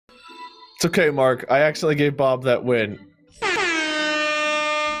It's okay, Mark. I accidentally gave Bob that win.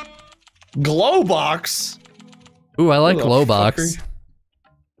 Glow box. Ooh, I like glow box.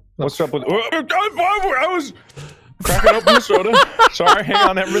 What's up with? I was cracking open the soda. Sorry, hang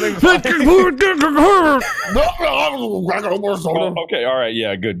on, everything's fine. Okay, all right,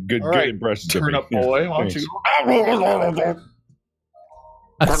 yeah, good Right, impression. turn up, boy. Why don't you?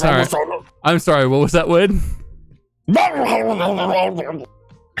 I'm sorry. What was that win?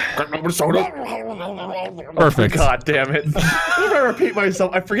 Perfect. God damn it! If I repeat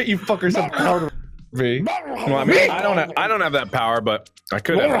myself, I forget you fuckers have power to me. Well, I mean, I don't have that power, but I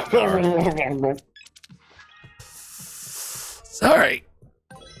could have that power. Sorry.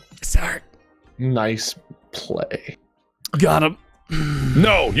 Nice play. Got him.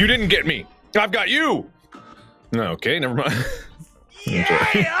 No, you didn't get me. I've got you. Okay, never mind.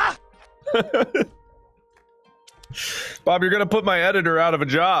 Yeah. Bob, you're gonna put my editor out of a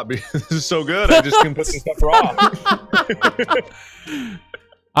job. This is so good. I just can put this stuff raw.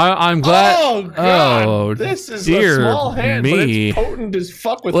 I'm glad. Oh God! Oh, this is dear a small hand, me. but it's potent as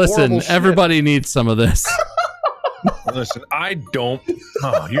fuck with Listen, horrible shit. everybody needs some of this. Listen, I don't.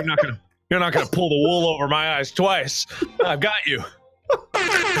 Oh, you're not gonna pull the wool over my eyes twice. I've got you.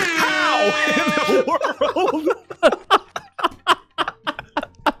 How in the world?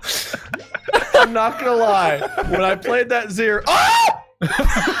 I'm not gonna lie. When I played that zero,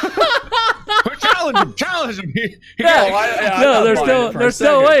 Challenge him. No, there's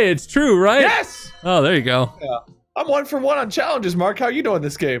still a way. It's true, right? Yes. Oh, there you go. Yeah. I'm 1 for 1 on challenges, Mark. How you doing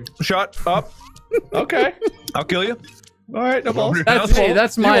this game? Shut up. Okay. I'll kill you. All right, no balls.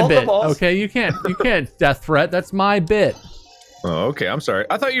 That's my bit. Okay, you can't death threat. That's my bit. Oh, okay. I'm sorry.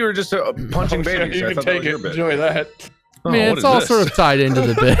 I thought you were just punching babies. You I can thought that take was it. your bit. Enjoy that. Man, it's all sort of tied into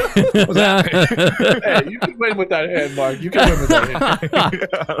the bit. Hey, you can win with that hand, Mark. You can win with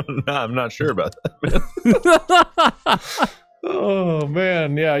that hand. No, I'm not sure about that. Oh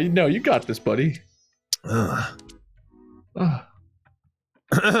man, yeah, you got this, buddy. Just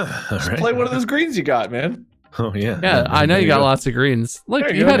play one of those greens you got, man. Oh yeah. Yeah, I know you got lots of greens.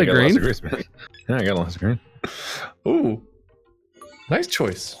 Look, you had a green. Yeah, I got lots of green. Ooh, nice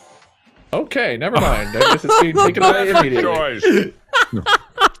choice. Okay, never mind. I guess it's being taken away immediately.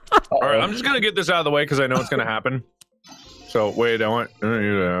 All right, I'm just gonna get this out of the way because I know it's gonna happen. So wait, I want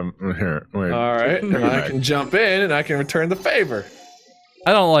here. Wait. All right, and I can jump in and I can return the favor.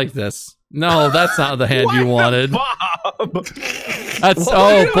 I don't like this. No, that's not the hand you wanted. Bob? That's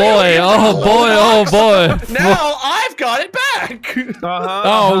oh boy. Now I've got it back.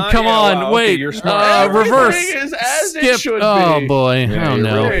 Oh come on, wow, wait. Okay, you're smart. Reverse. Is as Skip. it should Oh be. boy. Yeah, Oh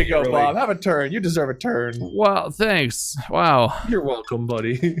no. There you go, Really? Bob. Have a turn. You deserve a turn. Wow, thanks. Wow. You're welcome,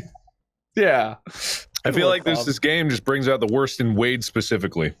 buddy. Yeah. I feel like this game just brings out the worst in Wade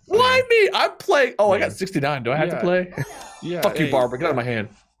specifically. Why me? I'm playing. Oh, I got 69. Do I have to play? Yeah. Fuck you, Barbara. Get out of my hand.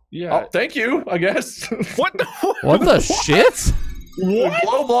 Yeah. Oh, thank you, I guess. What the? What the shit?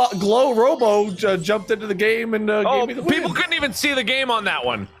 Glow Robo jumped into the game and gave me the win. People couldn't even see the game on that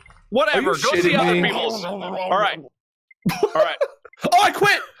one. Whatever. Are you Go see shitting other me? people's. All right. All right. Oh, I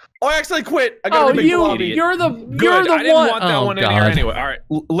quit. Oh, I accidentally quit. I got Oh, a big lobby. you're the Good. I didn't one. want that Oh, one in here God. anyway. All right,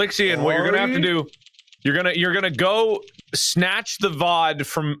 Lixian, what you're gonna have to do, you're gonna go snatch the VOD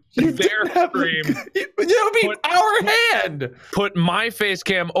from their stream. That would be our hand. Put my face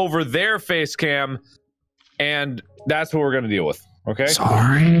cam over their face cam, and that's what we're gonna deal with. Okay.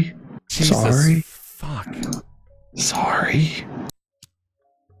 Sorry. Jesus. Sorry. Fuck. Sorry.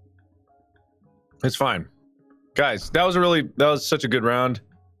 It's fine, guys. That was such a good round.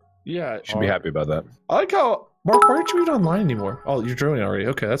 Yeah. Should be happy about that. I like how Mark. Why aren't you even online anymore? Oh, you're joining already.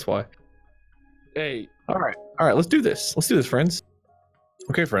 Okay, that's why. Hey. All right. Let's do this. Let's do this, friends.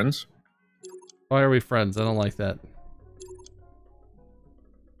 Okay, friends. Why are we friends? I don't like that.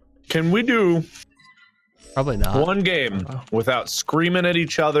 Can we do Probably not. one game without screaming at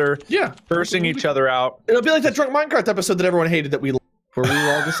each other, Yeah. cursing each other out? It'll be like that drunk Minecraft episode that everyone hated that we, where we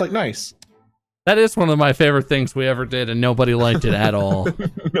were all just like nice. That is one of my favorite things we ever did, and nobody liked it at all.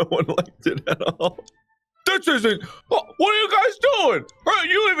 No one liked it at all. This isn't. What are you guys doing? Are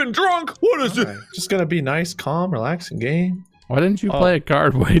you even drunk? What is it? Right. Just gonna be nice, calm, relaxing game. Why didn't you play a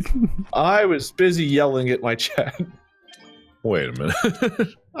card? Wait. I was busy yelling at my chat. Wait a minute.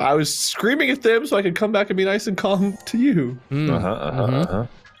 I was screaming at them so I could come back and be nice and calm to you. Ooh.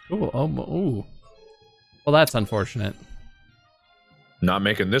 Well, that's unfortunate. Not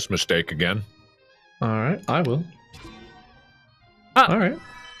making this mistake again. All right, I will. Ah. All right.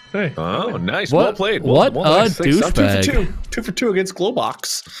 Hey. Oh, nice. What? Well played. What Well a played. douchebag. 2 for 2 against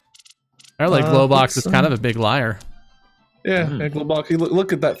Glowbox. I like Glowbox let's, is kind of a big liar. Yeah, Globok,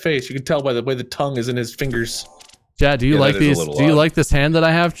 look at that face. You can tell by the way the tongue is in his fingers. Chat, do you like these? Do you like this hand that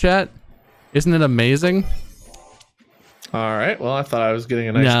I have, chat? Isn't it amazing? All right. Well, I thought I was getting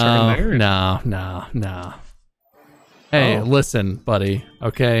a nice turn there. No. Hey, listen, buddy.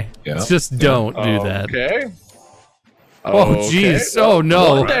 Okay, just don't do that. Okay. Oh, jeez. Oh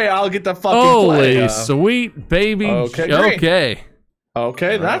no. One day I'll get the fucking Holy sweet baby. Okay.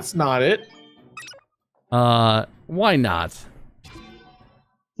 Okay, that's not it. Why not?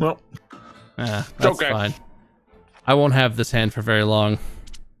 Well, that's fine. I won't have this hand for very long.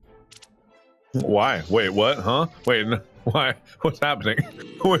 Why? Wait, what? Huh? Wait, why? What's happening?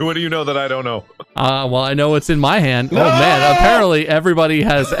 Wait, what do you know that I don't know? Well, I know what's in my hand. No! Oh man, apparently everybody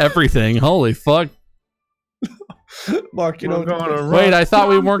has everything. Holy fuck. Mark, you know. Wait, I thought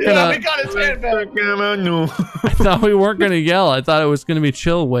we weren't gonna. Yeah, we got his hand back. I thought we weren't gonna yell. I thought it was gonna be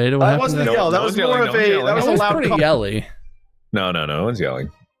chill. Wait, that wasn't a yell. That was more of a. That was a loud pretty yelly. No one's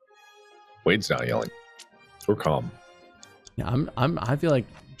yelling. Wade's not yelling. We're calm. Yeah, I feel like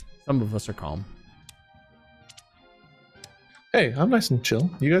some of us are calm. Hey, I'm nice and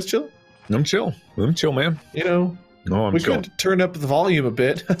chill. You guys chill? I'm chill, man. You know, I'm we chill. could turn up the volume a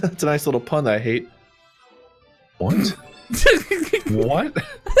bit. That's a nice little pun that I hate. What? What?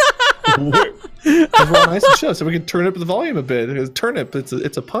 We're all nice and chill, so we can turn up the volume a bit. Because turnip, it's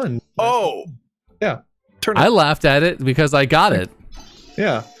a pun. Oh, yeah. Turnip. I laughed at it because I got it.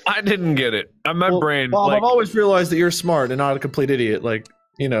 Yeah. I didn't get it. My brain. Bob, I've always realized that you're smart and not a complete idiot. Like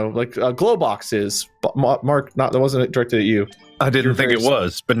Glowbox is. Mark, that wasn't directed at you. I didn't think it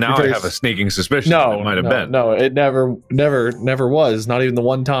was, but now I have a sneaking suspicion that it might have been. No, it never was. Not even the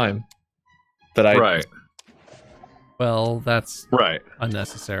one time that I. Right. Well, that's right.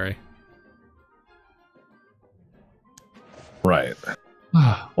 Unnecessary. Right.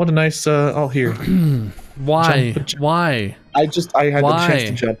 What a nice. Oh, here. Why? Why? I had the chance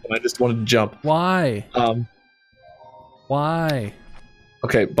to jump, and I just wanted to jump. Why? Why?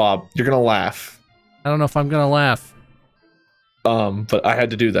 Okay, Bob, you're gonna laugh. I don't know if I'm gonna laugh. But I had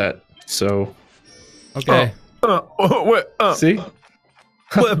to do that. So. Okay. See? It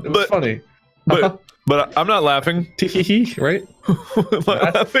was funny. But I'm not laughing. Right? Am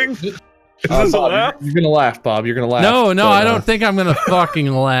I laughing? Is this Bob, a laugh? You're gonna laugh, Bob. You're gonna laugh. No, I don't think I'm gonna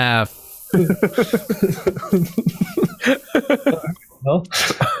fucking laugh. Well,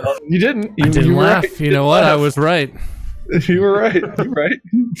 you didn't. I didn't laugh. Right. You know what? I was right. You were right. You're right.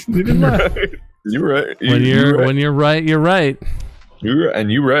 You didn't laugh. You're right. When you're right, you're right. You're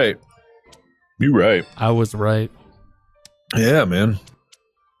right. You're right. I was right. Yeah, man.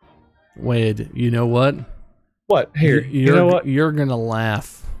 Wade, you know what? What? Here, you know what? You're gonna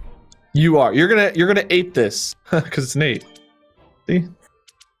laugh. You are. You're gonna ape this because it's Nate. See?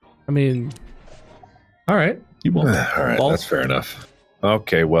 I mean, all right. You won't. All right, that's fair enough.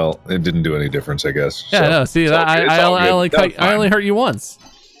 Okay, well, it didn't do any difference, I guess. Yeah, no. See, I only hurt you once.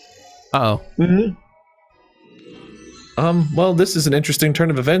 Uh-oh. Mm-hmm. Well, this is an interesting turn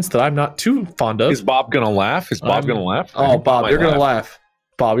of events that I'm not too fond of. Is Bob gonna laugh? Gonna laugh? Oh, Bob, you're gonna laugh.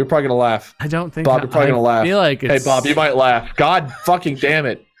 Bob, you're probably gonna laugh. I don't think. Bob, you're probably gonna laugh. I feel like hey, Bob, you might laugh. God fucking damn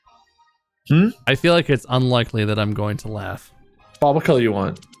it. I feel like it's unlikely that I'm going to laugh. Bob, what color you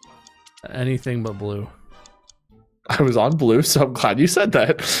want? Anything but blue. I was on blue, so I'm glad you said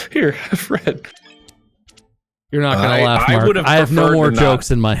that. Here, red. You're not gonna laugh, Mark. I have no more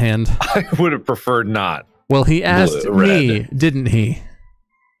jokes in my hand. I would have preferred not. Well, he asked me, didn't he?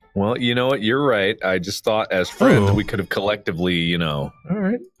 Well, you know what? You're right. I just thought as friends we could have collectively, all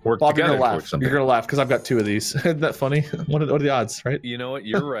right, worked Bob, together. You're gonna laugh. You're gonna laugh because I've got 2 of these. Isn't that funny? What are the odds, right? You know what?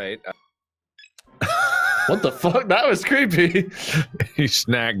 You're right. What the fuck? That was creepy. He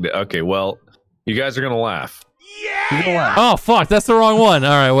snagged it. Okay, well, you guys are gonna laugh. Yeah. Oh fuck, that's the wrong one.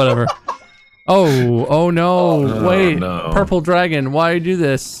 All right, whatever. Oh no! Wait, no. Purple dragon. Why do you do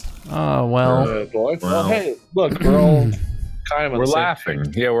this? Oh well. Boy. Well, hey, look, we're all kind of. We're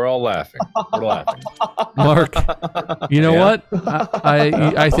laughing. Yeah, we're all laughing. We're laughing. Mark, you know what?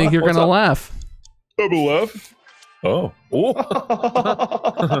 I think you're gonna laugh. I'm gonna laugh. Oh.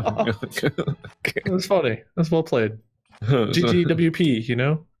 It was funny. That's well played. GGWP, you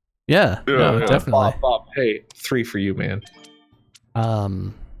know? Yeah, no, definitely. Bob, hey, 3 for you, man.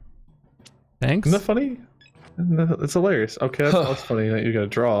 Thanks. Isn't that funny? It's hilarious. Okay, that's funny that you got to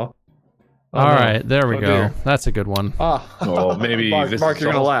draw. All right, there we go. Dear. That's a good one. Oh, maybe Mark,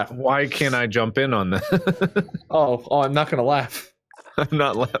 you're gonna laugh. Why can't I jump in on that? oh, I'm not gonna laugh. I'm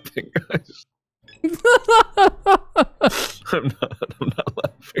not laughing, guys. I'm not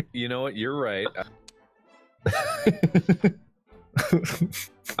laughing. You know what? You're right.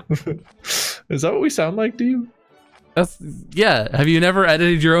 Is that what we sound like to you? Yeah. Have you never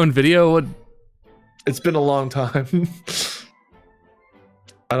edited your own video? What? It's been a long time.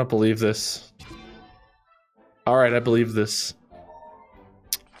 I don't believe this. All right, I believe this.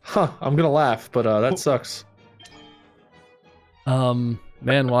 Huh, I'm gonna laugh, but that sucks. Man,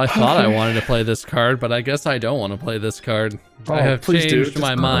 well, I thought I wanted to play this card, but I guess I don't want to play this card. Oh, I have please do. changed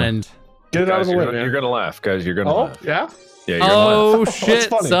my mind. Get it out of the way, You're man. gonna laugh, guys. You're gonna Oh, laugh. yeah? Yeah, you're gonna laugh. Oh, That's shit,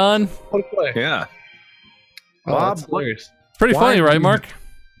 funny. son. What a play. Yeah. Oh, Bob, that's hilarious. It's pretty Why funny, do right, you- Mark?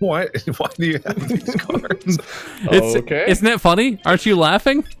 Why do you have these cards? Okay. Isn't it funny? Aren't you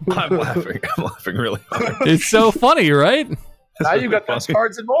laughing? I'm laughing. I'm laughing really hard. It's so funny, right? Now you got those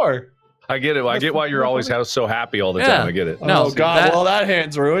cards and more. I get it. I get why you're always so happy all the Yeah. time. I get it. No, Oh, God. that- well, that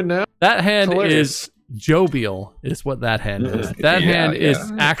hand's ruined now. That hand Hilarious. is jovial, is what that hand is. That Yeah, hand is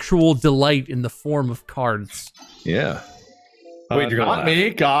yeah. actual delight in the form of cards. Yeah. Wait, you're gonna not laugh. me,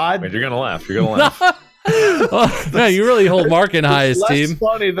 God. Wait, you're gonna laugh. You're gonna laugh. Oh, yeah, you really hold Mark in high It's less esteem.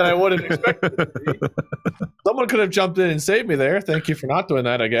 funny than I would have expected. It to be. Someone could have jumped in and saved me there. Thank you for not doing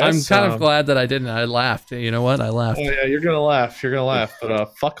that, I guess. I'm kind of glad that I didn't. I laughed. You know what? I laughed. Oh, yeah, you're gonna laugh. You're gonna laugh.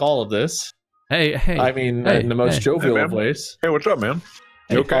 But fuck all of this. Hey. I mean, hey, in the most hey. jovial Hey, of man. ways. Hey, what's up, man?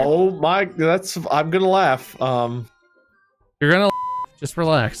 You okay? Oh my, I'm gonna laugh. You're gonna just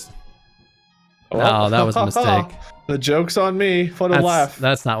relax. No, that was a mistake. The joke's on me. What a laugh.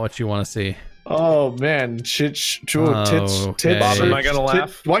 That's not what you want to see. Oh man, tits, Okay. Bob, am I gonna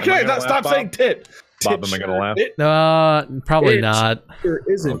laugh? Why Am can't I I gonna not laugh, stop Bob? saying tit? Bob, am I gonna laugh? It Probably It- not. sure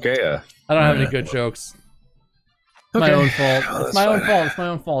isn't. Okay. I don't have any good jokes. It's my Okay. own fault. Oh, It's that's my own fine. fault. It's my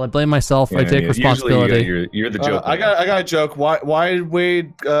own fault. I blame myself. I Yeah, take yeah. responsibility. Usually, you're the joke. I got a joke. Why did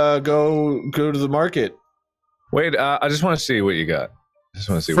Wade go to the market? Wait, I just want to see what you got. I just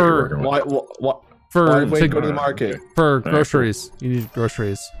want to see For- what you're working with. Why for did Wade to, go to the market? for groceries. You need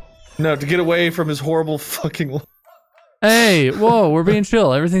groceries. No, to get away from his horrible fucking. Hey, whoa, we're being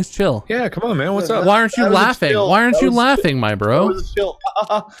chill. Everything's chill. Yeah, come on, man. What's up? Why aren't you That was a laughing? chill. Why aren't That you was- laughing, my It bro? was chill.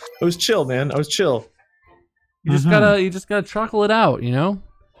 It was chill, man. I was chill. You just gotta chuckle it out, you know?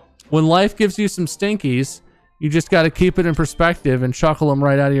 When life gives you some stinkies, you just gotta keep it in perspective and chuckle them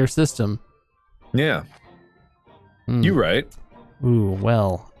right out of your system. Yeah, Hmm. you right. Ooh,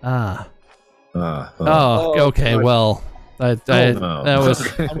 well. Uh, Oh, okay, God. well. no. That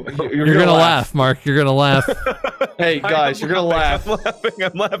was... You're, You're gonna laugh, Mark. You're gonna laugh. Hey guys, you're gonna laugh. I'm laughing.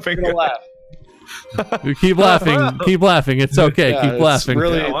 I'm laughing. You're gonna laugh. You keep laughing. Keep laughing. It's okay. Yeah, keep it's laughing.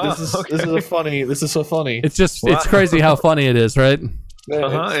 Really, Yeah, wow, this is okay. a funny. This is so funny. It's just, Wow. it's crazy how funny it is, right? Man,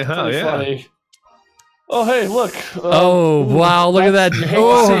 it's pretty yeah. funny. Oh hey, look. Oh, wow, look at that. You hate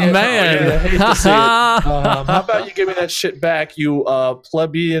to see Oh, it. man. Yeah, I hate to see it. How about you give me that shit back, you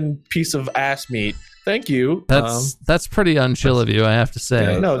plebeian piece of ass meat? Thank you. That's pretty unchill of you, I have to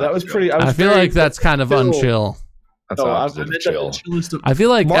say. Yeah. No, that was pretty. I feel like that's kind of chill. unchill. That's No, I opposite of meant that in chill. the chillest of- I feel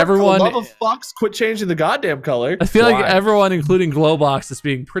like Mark, for the everyone... love of fucks, quit changing the goddamn color. I feel like Why? everyone, including Glowbox, is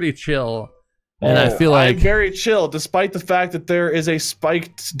being pretty chill. And I Oh, feel I'm like... very chill, despite the fact that there is a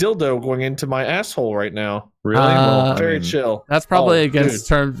spiked dildo going into my asshole right now. Really? Uh, I Very mean, chill. That's probably Oh, against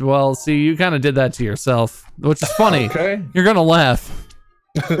terms... Well, see, you kind of did that to yourself, which is funny. Okay. You're gonna laugh.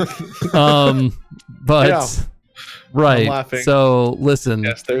 But... Yeah. Right. I'm laughing. So, listen.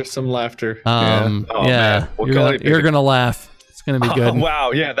 Yes, there's some laughter. Yeah. Oh, yeah. man. What You're color gonna, you picking? you're gonna laugh. It's gonna be Oh, good.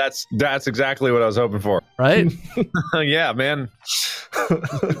 wow. Yeah, that's exactly what I was hoping for. Right? Yeah, man.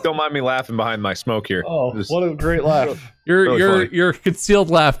 Don't mind me laughing behind my smoke here. Oh, Just- what a great laugh. Really funny. Your concealed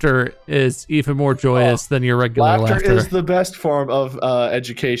laughter is even more joyous than your regular laughter. is the best form of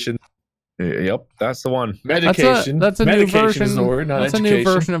education. Yep, that's the one. Medication. That's a new Medication version. is the word, not That's education. a new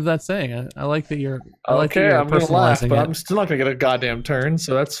version of that saying. I like that you're. I like that Okay, you're I'm gonna laugh, personalizing but it. I'm still not gonna get a goddamn turn,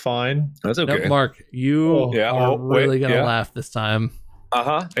 so that's fine. That's Nope, okay. Mark, you Oh, yeah, are oh, wait, really gonna yeah. laugh this time.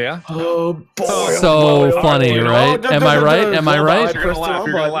 Yeah. Oh boy! So funny, right? Am I right? Am I right? You're gonna laugh.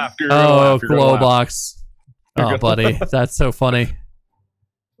 You're gonna laugh. You're gonna Oh, laugh. You're gonna laugh. Glowbox. Oh, buddy, that's so funny.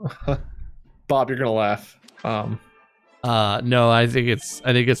 Bob, you're gonna laugh. No, I think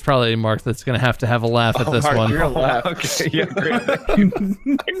it's probably Mark that's gonna have a laugh at this Mark, one. You're gonna laugh. Okay. Yeah. Great.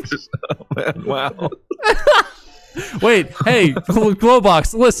 Oh, man, wow. Wait, hey,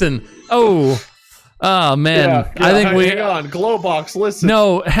 Glowbox, listen. Oh man, Yeah, I think we. hang on. Glowbox, listen.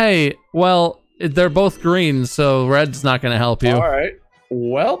 No, hey, well, they're both green, so red's not gonna help you. All right.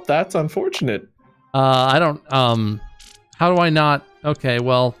 Well, that's unfortunate. I don't. How do I not? Okay,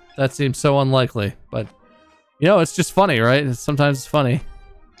 well, that seems so unlikely, but you know, it's just funny, right? Sometimes it's funny.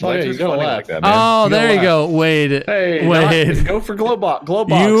 Oh, yeah, Life you is gotta funny laugh. like that, man. Oh, You there gotta you go, Wade. Hey, Wade. go for Glowbox.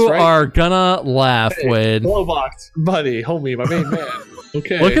 Glowbox. You right? are gonna laugh, Hey, Wade. Glowbox, buddy, homie, my main man.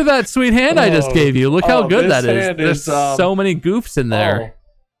 Okay. Look at that sweet hand I just gave you. Look how good this that is. hand There's is, so many goofs in there. Oh.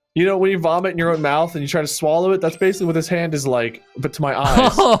 You know, when you vomit in your own mouth and you try to swallow it, that's basically what this hand is like, but to my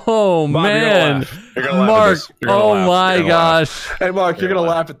eyes. Oh, Bob, man. you're gonna laugh Mark, at this. You're gonna oh laugh. my You're gonna laugh. gosh. Hey, Mark, you're Yeah. going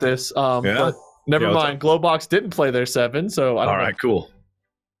to laugh at this. Yeah? But never Yeah, what's mind. Glowbox didn't play their 7, so I don't All right, cool.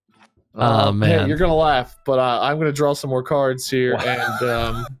 Oh, Hey, man. you're going to laugh, but I'm going to draw some more cards here.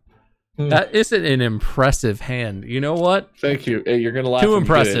 And That isn't an impressive hand. You know what? thank you. Hey, you're going to laugh. Too when you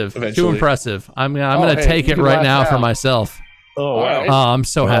get it impressive. Too eventually. impressive. I'm Oh, gonna hey, take you it can right laugh now for now. myself. Oh, wow. Alright. Oh, I'm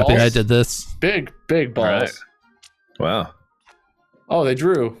so happy I Balls. did this. Big balls. All right. Wow. Oh, they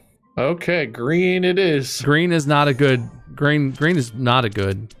drew. Okay, green it is. Green is not a good. Green is not a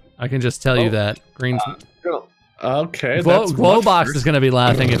good. I can just tell you that. Green's Okay, glow that's glow much box worse. is gonna be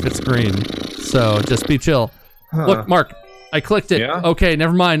laughing if it's green. So just be chill. Huh. Look, Mark, I clicked it. Yeah? Okay,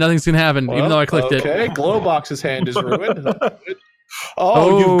 never mind. Nothing's gonna happen, even though I clicked it. Okay, Glowbox's hand is ruined.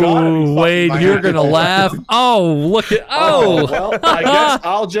 Oh, you've got to be Wade, fucking you're my gonna asshole. laugh. Oh, look at. Oh, Oh, well, I guess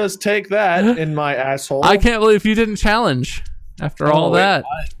I'll just take that in my asshole. I can't believe you didn't challenge after all wait. that.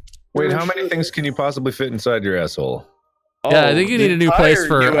 Wait, how many things can you possibly fit inside your asshole? Yeah, I Oh, think you the need a new place entire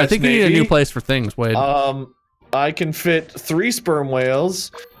for. I US think you need a new Navy? place for things, Wade. I can fit 3 sperm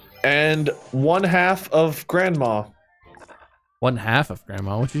whales and 1/2 of grandma. 1/2 of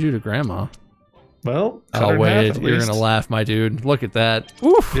Grandma. What'd you do to Grandma? Well, cut her Oh, in half Wade, at you're least. gonna laugh, my dude. Look at that.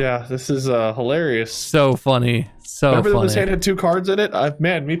 Oof. Yeah, this is hilarious. So funny. So Remember when this hand funny. had 2 cards in it?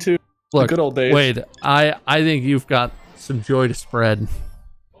 Man, me too. The Look, good old days. Wade, I think you've got some joy to spread.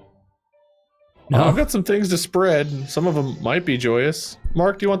 No? I've got some things to spread. Some of them might be joyous.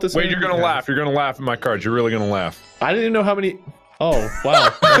 Mark, do you want this? Wait, hand? you're gonna laugh. You're gonna laugh at my cards. You're really gonna laugh. I didn't even know how many. Oh, wow.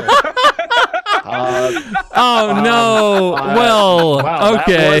 Oh no. Well, Wow, that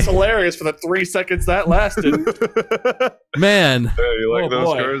okay. was hilarious for the 3 seconds that lasted. Man. Hey, you like Oh, those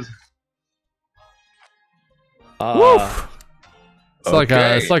boy. cards? Woof. It's like a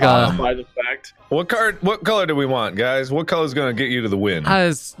okay. it's like by the fact. What card? What color do we want, guys? What color is gonna get you to the win?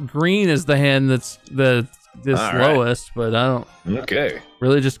 as green is the hand that's the All right. lowest, but I don't Okay.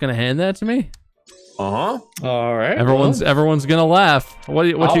 really just gonna hand that to me. Uh huh. All right. Everyone's gonna laugh. What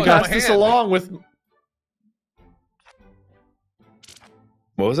you I'll got? pass my this hand. along with.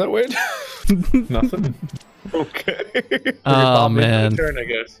 What was that, Wade? Nothing. Okay. Oh Bob, it's my man. turn, I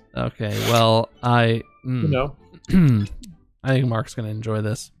guess. Okay. Well, You know. I think Mark's gonna enjoy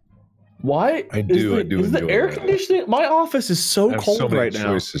this. Why? I do Is the enjoy air that. conditioning? My office is so I have cold so many right now.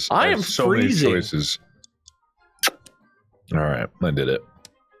 choices. I have am so freezing. many choices. All right, I did it.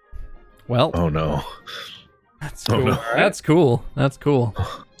 Well, Oh no. that's Oh, cool. no. That's cool. That's cool.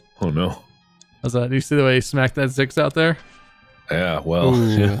 Oh no. How's that? Do you see the way he smacked that six out there? Yeah. Well.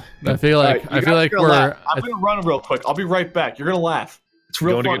 Ooh. Yeah. I feel like All right, you guys are gonna we're. laugh. I'm gonna run real quick. I'll be right back. You're gonna laugh. It's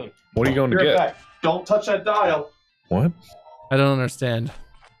real Going to funny. get- What are you going to Be right get? back. Don't touch that dial. What? I don't understand.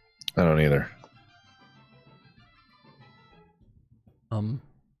 I don't either.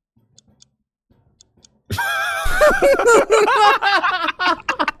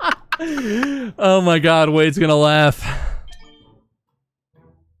 Oh my God, Wade's gonna laugh.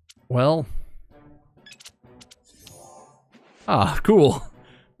 Well. Ah, cool.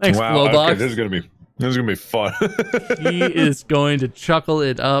 Thanks, Wow. Glowbox. Okay, this is gonna be fun. He is going to chuckle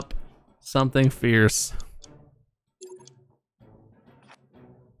it up something fierce.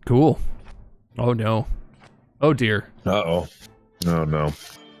 Cool. Oh no. Oh dear. Uh-oh. Oh no.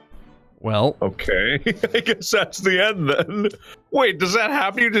 Well, Okay. I guess that's the end then. Wait, does that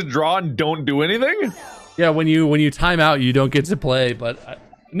happen? You just draw and don't do anything? yeah, when you time out, you don't get to play, but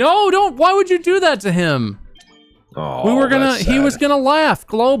no, don't. Why would you do that to him? Oh, We were gonna that's he sad. was gonna laugh.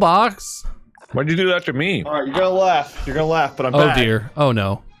 Glowbox. Why'd you do that to me? All right, you're gonna laugh. You're gonna laugh, but I'm Oh back. dear. Oh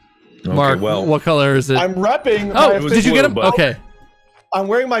no. Okay, Mark, well, what color is it? I'm repping. Oh, my it was did you get him? blue, but- Okay. I'm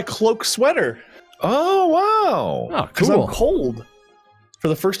wearing my cloak sweater oh wow. Oh, because cool. I'm cold for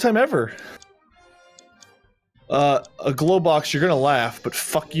the first time ever. A glow box. You're gonna laugh, but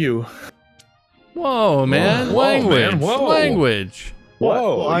fuck you. Whoa, man. Whoa, Language. man, whoa. Language.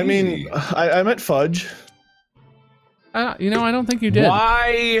 Whoa. Well, I mean, easy. I meant fudge. You know, I don't think you did.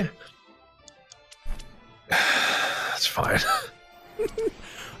 Why? That's fine.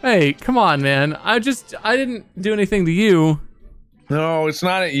 Hey, come on, man. I didn't do anything to you. No, it's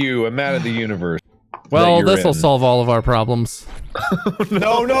not at you. I'm mad at the universe. Well, you're this will in. solve all of our problems.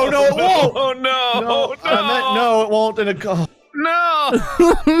 No, no, no, it won't. Oh no! No, I meant no, it won't. And it, oh.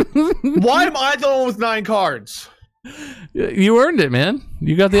 No! Why am I the one with 9 cards? You earned it, man.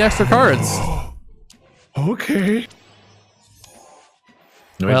 You got the extra cards. Okay.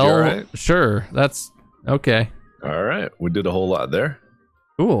 You Well, all right? sure. That's okay. All right. We did a whole lot there.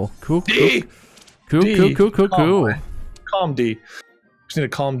 Cool. D. Cool. Calm D. Just need to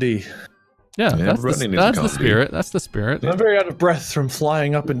calm D. Yeah, that's everybody needs the to calm spirit. That's the spirit. I'm very out of breath from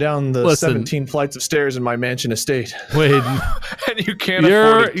flying up and down the Listen. 17 flights of stairs in my mansion estate. Wade, And you can't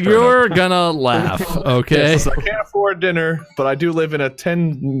afford a you're gonna laugh, okay? Yes, I can't afford dinner, but I do live in a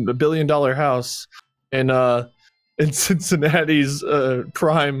 $10 billion house in Cincinnati's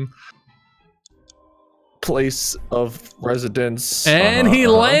prime place of residence. And he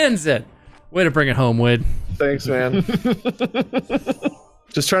lands it. Way to bring it home, Wade. Thanks, man.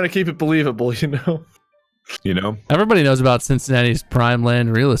 Just trying to keep it believable, you know? You know? Everybody knows about Cincinnati's prime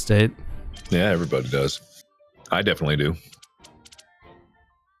land real estate. Yeah, everybody does. I definitely do.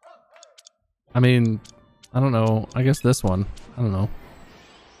 I mean, I don't know. I guess this one. I don't know.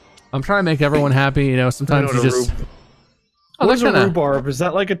 I'm trying to make everyone happy, you know. Sometimes you just. Oh, What's that's a kinda... rhubarb? Is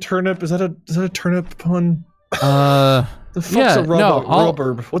that like a turnip? Is that a turnip pun? The fuck's yeah, a no,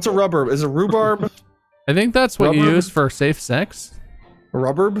 rhubarb? What's a rhubarb? Is a rhubarb I think that's what you Rhubarb? use for safe sex. a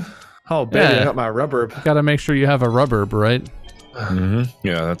rhubarb? Oh, baby, Yeah. I got my rhubarb. Got to make sure you have a rhubarb, right? Mm-hmm.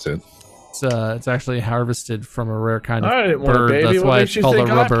 Yeah, that's it. It's actually harvested from a rare kind of I didn't want a bird. baby. That's What why makes it's you called a think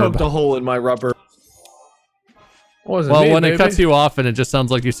I rhubarb. poked a hole in my rubber? Wasn't Well, me, when baby. it cuts you off and it just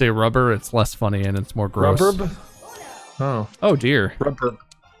sounds like you say rubber, it's less funny and it's more gross. Rhubarb? Oh, Oh dear. rhubarb.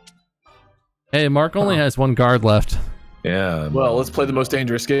 Hey, Mark only has one guard left. Yeah. Well, let's play the most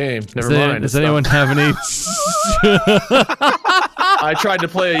dangerous game. Never Does mind. Does it's anyone not- have any? I tried to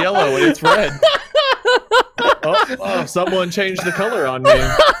play a yellow and it's red. Oh, someone changed the color on me.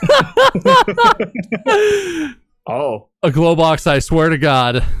 Oh. A glow box, I swear to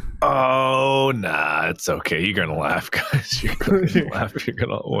God. Oh, nah, it's okay. You're gonna laugh, guys. You're gonna laugh. You're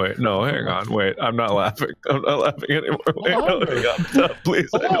gonna wait. No, hang on. Wait, I'm not laughing. I'm not laughing anymore. Wait, no, hang on. Stop, please.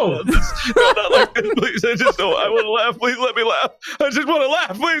 I don't want this. No, not like this, please. I just don't. I want to laugh. Please let me laugh. I just want to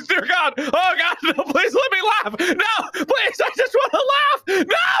laugh. Please, dear God. Oh God, no! Please let me laugh. No, please. I just want to laugh.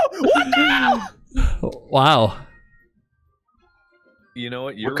 No. What the hell? Wow. You know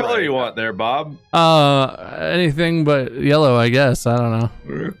what? What color you want there, Bob? Anything but yellow, I guess. I don't know.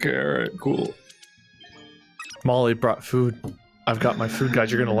 Okay, all right, cool. Molly brought food. I've got my food,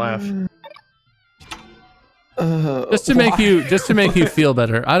 guys. You're gonna laugh. Just to make you feel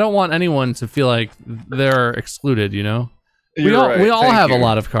better. I don't want anyone to feel like they're excluded, you know? We all have a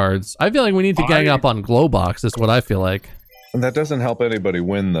lot of cards. I feel like we need to gang up on Glowbox is what I feel like. That doesn't help anybody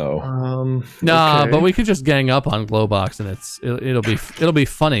win though. Nah, okay. but we could just gang up on Glowbox and it'll be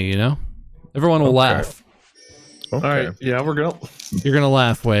funny, you know? Everyone will laugh. Okay. All right. Yeah, we're gonna. You're gonna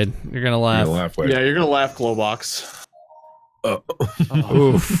laugh, Wade. You're gonna laugh. You're gonna laugh, wait. Yeah, you're gonna laugh, Glowbox.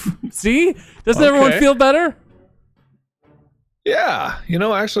 Oof. See? Doesn't everyone Okay. feel better? Yeah, you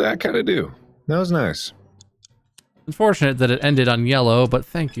know, actually, I kind of do. That was nice. Unfortunate that it ended on yellow, but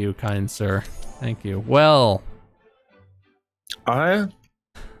thank you, kind sir. Thank you. Well, I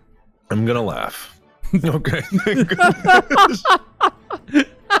am gonna laugh. Okay. Thank goodness.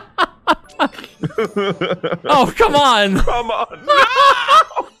 oh come on! Come on.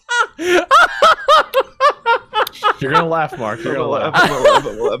 No! You're gonna laugh, Mark. You're gonna laugh. I'm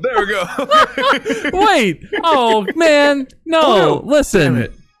gonna laugh. There we go. Wait! Oh man! No! Listen. Damn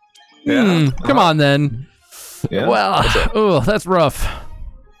it. Yeah. Come on then. Yeah. Well, oh, that's rough.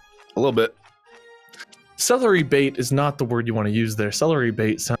 A little bit. Celery bait is not the word you want to use there. Celery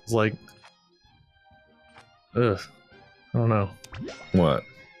bait sounds like. Ugh. I don't know. What?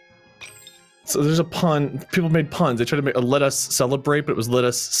 So there's a pun. People made puns. They tried to make let us celebrate, but it was let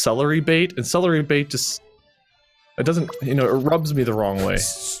us celery bait, and celery bait just it doesn't. You know, it rubs me the wrong way.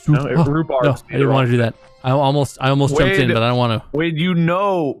 No, it rhubarbs No, me I didn't want to do that. I almost jumped in, Wade. but I don't want to. Wait, you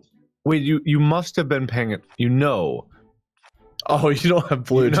know. Wait, you must have been paying it. You know. Oh, you don't have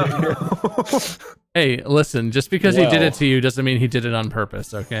blue. do you? No. Hey, listen. Just because he did Well. it to you doesn't mean he did it on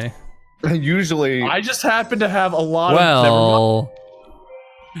purpose. Okay. Usually. I just happen to have a lot of. Well,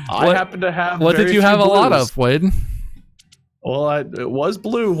 I what- happen to have. what very did you few have a lot blues. of, Wade? Well, it was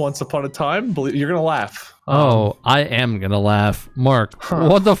blue once upon a time. You're gonna laugh. Oh, I am gonna laugh, Mark. Huh.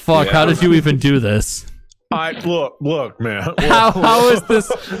 What the fuck? Yeah. How did you even do this? look, man. Look, How is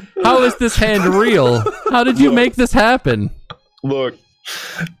this? How is this hand real? How did you make this happen? Look.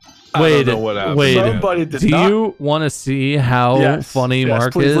 I Wade, don't know what happened. Wade, Somebody did do not. you want to see how Yes, funny yes,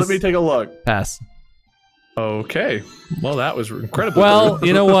 Mark please, is? Let me take a look. Pass. Okay. Well, that was incredible. Well,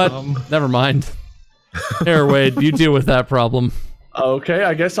 you know what? Um, Never mind. Here, Wade, you deal with that problem. Okay,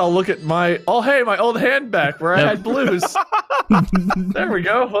 I guess I'll look at my. Oh, hey, my old hand back where I Yep. had blues. There we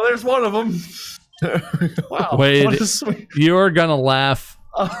go. Well, there's one of them. Wow. Wade. What a sweet. You're gonna laugh.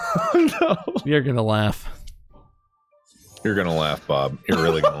 Oh, no. You're gonna laugh. You're gonna laugh, Bob. You're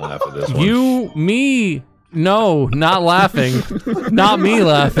really gonna laugh at this one. Me. No, not laughing. Not me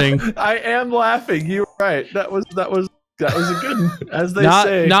laughing. I am laughing. You're right. That was a good one, as they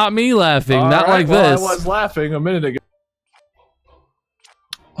say. Not me laughing. All not right, like well, this. I was laughing a minute ago.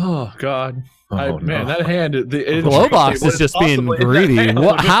 Oh God. Man, that hand. Glowbox is just being greedy.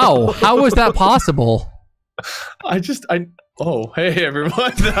 What? How? How is that possible? Oh, hey everyone.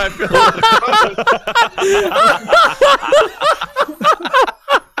 I feel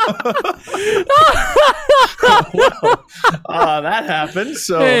well, that happened.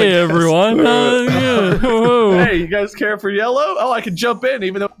 So hey everyone. Hey, you guys care for yellow? Oh, I can jump in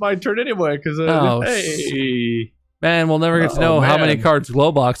even though it's my turn anyway. Because hey. Man, we'll never get to know how many cards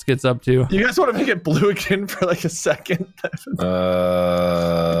Glowbox gets up to. You guys want to make it blue again for like a second?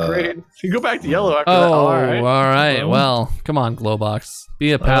 Great. You go back to yellow after that. All right. Well, come on, Glowbox.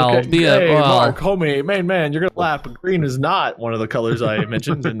 Be a pal. Okay. Mark, homie, main man, you're gonna laugh, but green is not one of the colors I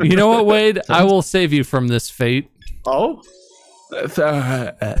mentioned. You know what, Wade? I will save you from this fate. Oh?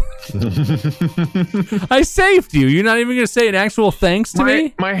 I saved you. You're not even gonna say an actual thanks to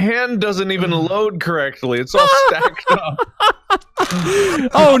me? My hand doesn't even load correctly. It's all stacked up.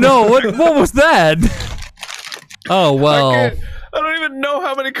 Oh no! What was that? Oh well. I don't even know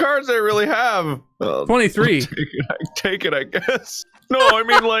how many cards I really have. 23. Take it, I guess. No, I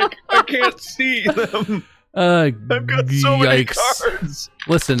mean like I can't see them. I've got so many cards.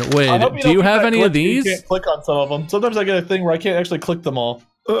 Listen, Wade, do you have any of these? You can't click on some of them. Sometimes I get a thing where I can't actually click them all.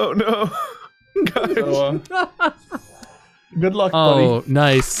 Oh no, guys. So, good luck, buddy. Oh,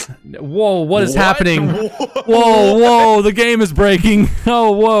 nice. Whoa, what is happening? Whoa, the game is breaking.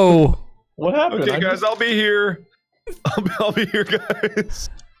 Oh, whoa. What happened? Okay, guys, I'll be here. I'll be here, guys.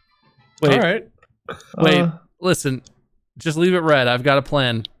 Wait. All right. Wait, listen. Just leave it red. I've got a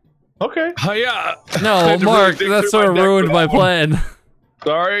plan. Okay. Oh, yeah. No, Mark, that sort of ruined my plan.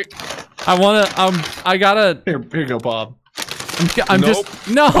 Sorry. I gotta. Here you go, Bob. I'm just.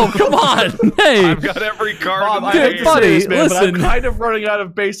 No, come on. Hey. I've got every card Bob, in the I hate game. buddy, this, man, listen. but I'm kind of running out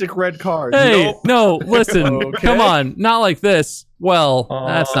of basic red cards. Hey, Nope. no, listen. Okay. Come on. Not like this. Well,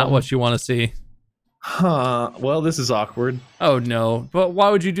 that's not what you want to see. Huh. Well, this is awkward. Oh no! But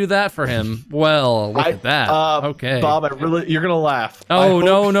why would you do that for him? Well, look at that. Okay, Bob, you're gonna laugh. Oh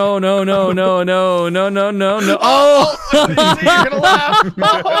no! Oh! You're gonna laugh.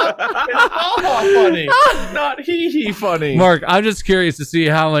 Funny, not hee funny. Mark, I'm just curious to see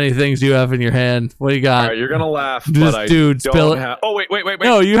how many things you have in your hand. What do you got? All right, you're gonna laugh, Just, but dude, spill it. Oh wait.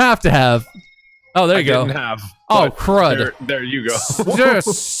 No, you have to have. Oh, there you go. Didn't have. Oh, crud. There you go.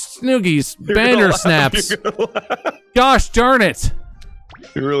 Snoogies, banner snaps. Gosh darn it.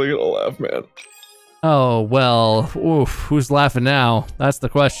 You're really gonna laugh, man. Oh, well, oof, who's laughing now? That's the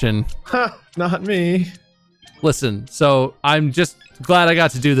question. Not me. Listen, so I'm just glad I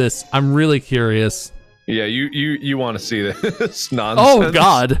got to do this. I'm really curious. Yeah, you want to see this nonsense? Oh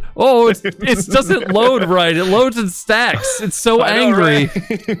God! Oh, it doesn't load right. It loads in stacks. It's so angry. Right?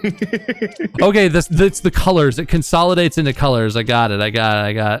 Okay, it's the colors. It consolidates into colors. I got it.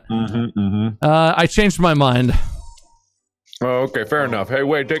 I changed my mind. Oh, okay, fair enough. Hey,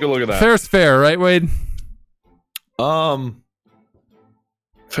 Wade, take a look at that. Fair's fair, right, Wade?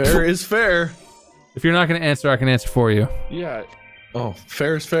 Fair is fair. If you're not gonna answer, I can answer for you. Yeah. Oh,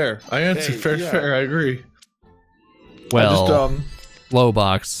 fair is fair. I answered fair is fair. I agree. Well, low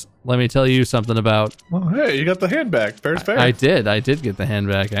box. Let me tell you something about. Oh, hey, you got the hand back. Fair is fair. I did get the hand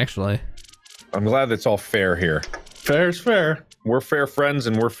back actually. I'm glad that's all fair here. Fair is fair. We're fair friends,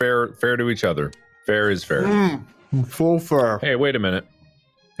 and we're fair to each other. Fair is fair. Full fair. Hey, wait a minute.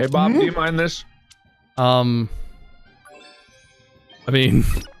 Hey, Bob, do you mind this? I mean,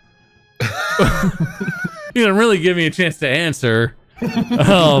 you didn't really give me a chance to answer.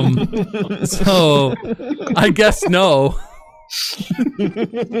 So I guess no.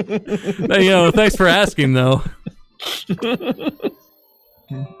 Thanks for asking though.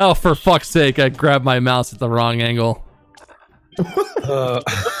 Oh, for fuck's sake, I grabbed my mouse at the wrong angle.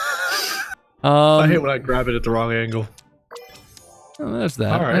 I hate when I grab it at the wrong angle. Oh, there's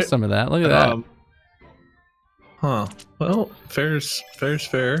that. All right. There's some of that. Look at that. Well, fair's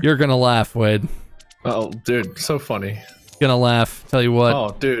fair. You're gonna laugh, Wade. Oh, dude, so funny. Gonna laugh. Tell you what.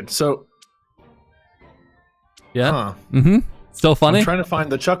 Oh, dude, so. Yeah. Still funny. I'm trying to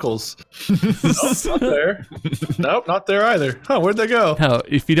find the chuckles. Nope, not there. Nope, not there either. Huh? Where'd they go? No,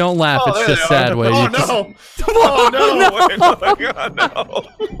 if you don't laugh, it's just they are. sad, Wade. Oh no! Oh no! Wait, oh my God, no!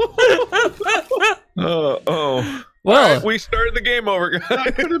 Oh. Well, right, we started the game over, guys.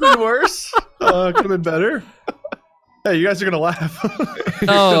 That could have been worse. Could have been better. Hey, you guys are gonna laugh.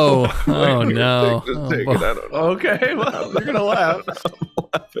 Oh, oh no. Just Oh, take boy. it. I don't know. Okay, well, you're gonna laugh. I'm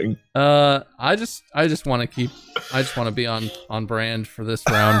laughing. I just want to be on brand for this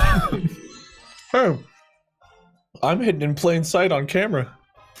round. Oh, I'm hidden in plain sight on camera.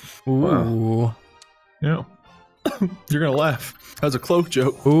 Ooh. Yeah. You're gonna laugh. That's a cloak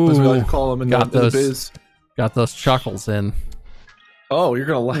joke. Ooh. As we like to call them in Got the those. biz. Got those chuckles in. Oh, you're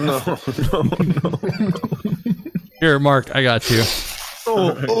gonna laugh. No. Here, Mark, I got you. Oh,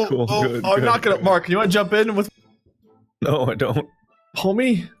 Alright, oh, cool, oh, good, I'm good. not gonna. Mark, you want to jump in with No, I don't.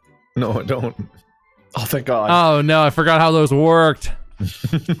 homie? No, I don't. Oh, thank God. Oh no, I forgot how those worked.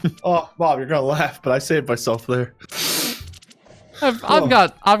 Oh, Bob, you're gonna laugh, but I saved myself there.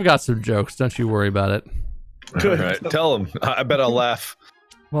 I've got some jokes. Don't you worry about it. Good. All right, tell him. I bet I'll laugh.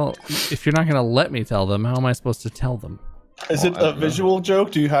 Well, if you're not gonna let me tell them, how am I supposed to tell them? Is it I a don't know. visual joke?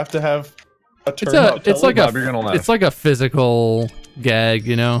 Do you have to have a turn? It's like Bob, you're gonna laugh. it's like a physical gag,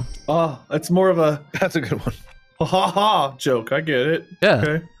 you know? Oh, it's more of a That's a good one. ha ha ha joke. I get it. Yeah.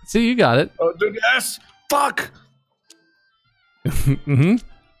 Okay. See, you got it. Oh, dude, yes. Fuck. Mm-hmm.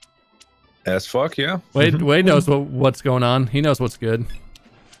 As fuck, yeah. Wade knows what's going on. He knows what's good.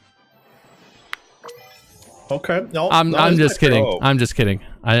 Okay. No, I'm no, just kidding. Oh. I'm just kidding.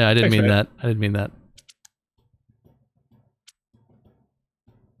 I didn't Thanks, mean man. that. I didn't mean that.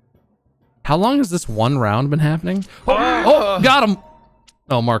 How long has this one round been happening? Oh, got him.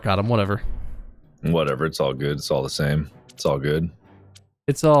 Oh, Mark got him. Whatever. Whatever. It's all good. It's all the same. It's all good.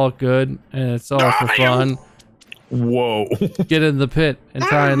 It's all good and it's all for fun. Whoa. Get in the pit and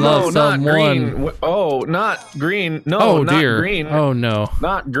try and No, love not someone. green. Oh, not green. No, Oh not dear. green. Oh no.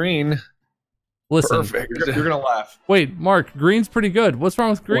 Not green. Listen. Perfect. You're gonna laugh. Wait, Mark. Green's pretty good. What's wrong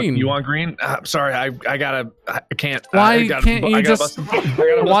with green? You want green? Sorry, I can't. Why I gotta- can't I you gotta just?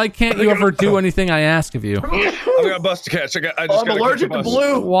 bust- Why can't you ever do anything I ask of you? I got a bust to catch. I just I'm gotta allergic catch to a bus.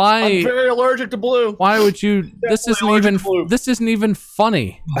 blue. Why? I'm very allergic to blue. Why would you? This isn't allergic even. to blue. This isn't even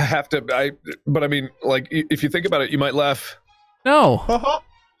funny. I have to. But I mean, like, if you think about it, you might laugh. No.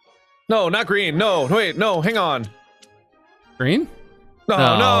 No, not green. No, wait, no, hang on. Green? No,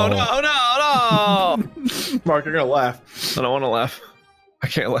 No. no. Mark, you're gonna laugh. I don't want to laugh. I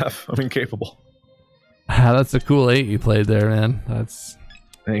can't laugh. I'm incapable. Ah, that's a cool 8 you played there, man. That's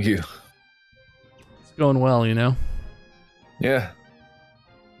Thank you. it's going well, you know. Yeah,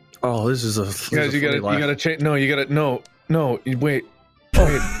 Oh, this is a. guys, you gotta change. No, you gotta. No, wait.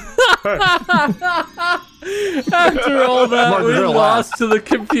 After all that, Mark, we you're gonna lost to the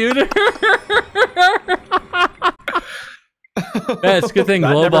computer. Yeah, it's a good thing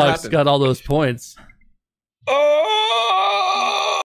That never Glowbox happened. got all those points. Oh!